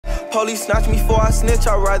Police snatch me before I snitch,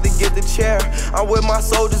 I'd rather get the chair. I'm with my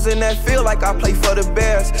soldiers in that field like I play for the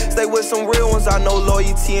Bears. Stay with some real ones, I know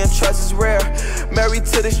loyalty and trust is rare. Married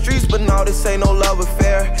to the streets, but no, this ain't no love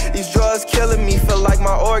affair. These drugs killing me, feel like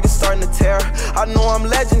my organs starting to tear. I know I'm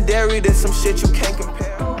legendary, there's some shit you can't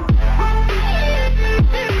compare.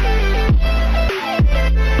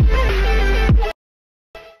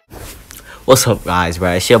 What's up, guys,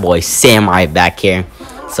 bro? It's your boy Samurai back here.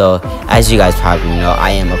 So, as you guys probably know,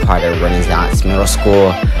 I am a part of Renaissance Middle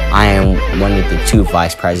School. I am one of the 2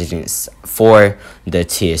 vice presidents for the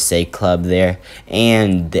TSA club there.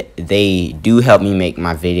 And they do help me make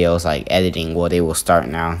my videos, like editing. Well, they will start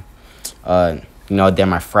now. You know, they're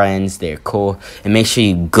my friends. They're cool. And make sure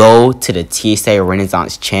you go to the TSA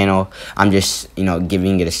Renaissance channel. I'm just, you know,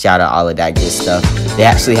 giving it a shout out, all of that good stuff. They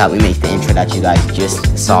actually helped me make the intro that you guys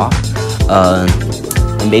just saw.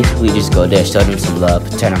 And basically just go there, show them some love,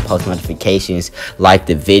 turn on post notifications, like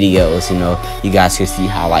the videos. You know, you guys can see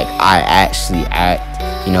how like I actually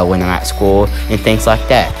act, you know, when I'm at school and things like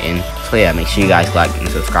that. And so yeah, make sure you guys like and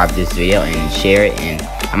subscribe to this video and share it. And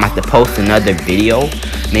I'm about to post another video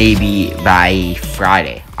maybe by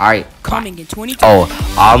Friday. Alright, coming in 2020.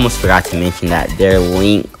 Oh, I almost forgot to mention that their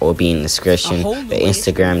link will be in the description. The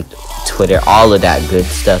Instagram, Twitter, all of that good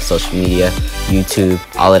stuff, social media, YouTube,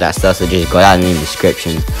 all of that stuff. So just go down in the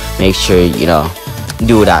description. Make sure, you know,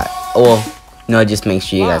 do that. Or, you know, just make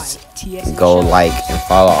sure you guys go like and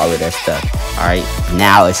follow all of their stuff. Alright,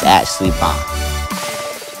 now it's actually bomb.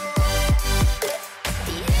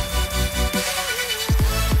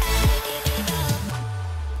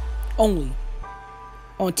 Only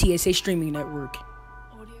on TSA Streaming Network.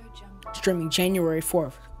 Streaming January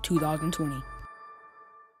 4th, 2020.